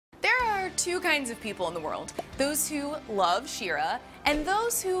two kinds of people in the world. Those who love She-Ra, and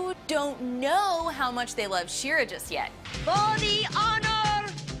those who don't know how much they love She-Ra just yet. For the honor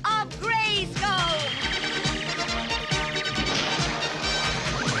of Grayskull!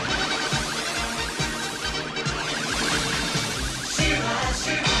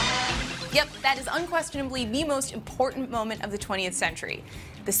 Yep, that is unquestionably the most important moment of the 20th century.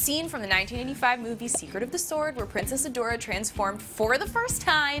 The scene from the 1985 movie Secret of the Sword, where Princess Adora transformed for the first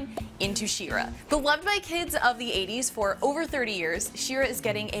time into She-Ra. Beloved by kids of the 80s for over 30 years, She-Ra is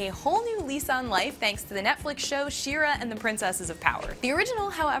getting a whole new lease on life thanks to the Netflix show She-Ra and the Princesses of Power. The original,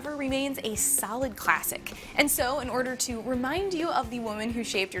 however, remains a solid classic. And so, in order to remind you of the woman who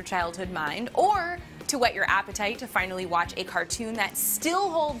shaped your childhood mind, or to whet your appetite to finally watch a cartoon that still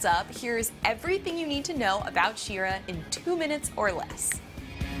holds up, here's everything you need to know about She-Ra in 2 minutes or less.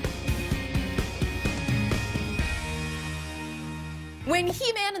 When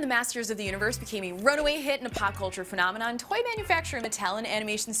He-Man and the Masters of the Universe became a runaway hit and a pop culture phenomenon, toy manufacturer Mattel and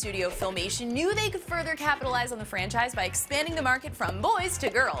animation studio Filmation knew they could further capitalize on the franchise by expanding the market from boys to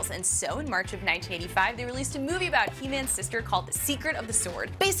girls. And so, in March of 1985, they released a movie about He-Man's sister called The Secret of the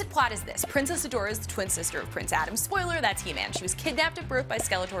Sword. Basic plot is this. Princess Adora is the twin sister of Prince Adam. Spoiler, that's He-Man. She was kidnapped at birth by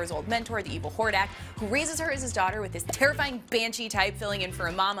Skeletor's old mentor, the evil Hordak, who raises her as his daughter with this terrifying banshee type filling in for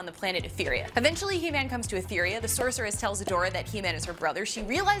a mom on the planet Etheria. Eventually, He-Man comes to Etheria. The sorceress tells Adora that He-Man is her brother. She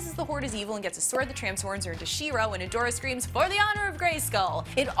realizes the Horde is evil and gets a sword that transforms her into She-Ra when Adora screams, "For the honor of Grayskull!"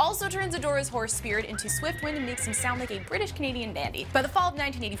 It also turns Adora's horse Spirit into Swiftwind and makes him sound like a British-Canadian dandy. By the fall of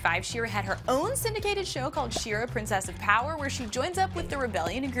 1985, She-Ra had her own syndicated show called She-Ra, Princess of Power, where she joins up with the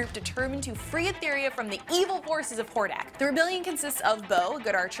Rebellion, a group determined to free Etheria from the evil forces of Hordak. The Rebellion consists of Bo, a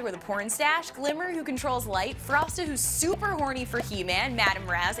good archer with a porn stash, Glimmer, who controls light, Frosta, who's super horny for He-Man, Madame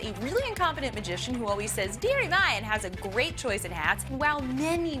Razz, a really incompetent magician who always says "Dearie my" and has a great choice in hats, and wow,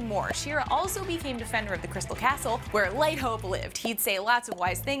 many more. She-Ra also became defender of the Crystal Castle, where Light Hope lived. He'd say lots of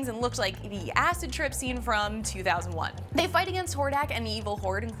wise things and looked like the acid trip scene from 2001. They fight against Hordak and the evil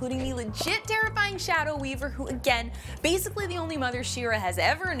Horde, including the legit terrifying Shadow Weaver, who again, basically the only mother She-Ra has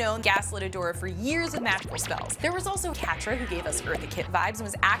ever known, gaslit Adora for years with magical spells. There was also Catra, who gave us Eartha Kitt vibes and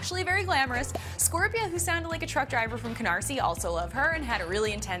was actually very glamorous, Scorpia, who sounded like a truck driver from Canarsie, also love her and had a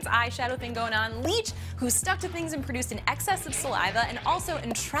really intense eyeshadow thing going on, Leech, who stuck to things and produced an excess of saliva, and also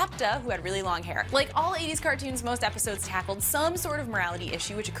Entrapta, who had really long hair. Like all 80s cartoons, most episodes tackled some sort of morality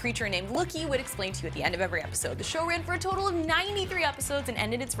issue, which a creature named Lookie would explain to you at the end of every episode. The show ran for a total of 93 episodes and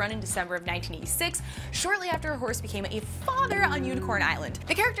ended its run in December of 1986, shortly after her horse became a father on Unicorn Island.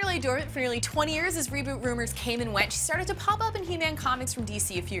 The character lay dormant for nearly 20 years as reboot rumors came and went. She started to pop up in He-Man comics from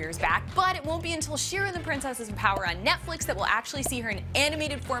DC a few years back, but it won't be until She-Ra and the Princesses of Power on Netflix that we'll actually see her in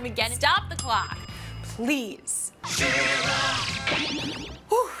animated form again. Stop the clock, please.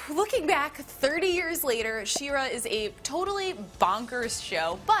 Whew, looking back 30 years later, She-Ra is a totally bonkers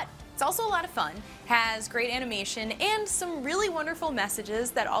show, but it's also a lot of fun, has great animation, and some really wonderful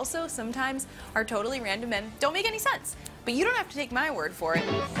messages that also sometimes are totally random and don't make any sense. But you don't have to take my word for it.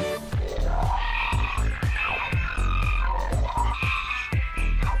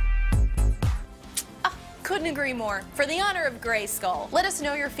 Couldn't agree more. For the honor of Grayskull, let us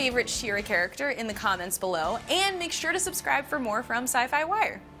know your favorite She-Ra character in the comments below, and make sure to subscribe for more from SYFY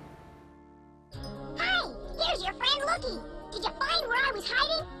WIRE. Hi, here's your friend Lookie. Did you find where I was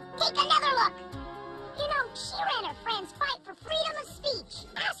hiding? Take another look. You know, She-Ra and her friends fight for freedom of speech.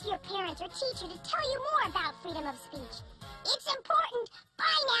 Ask your parents or teacher to tell you more about freedom of speech.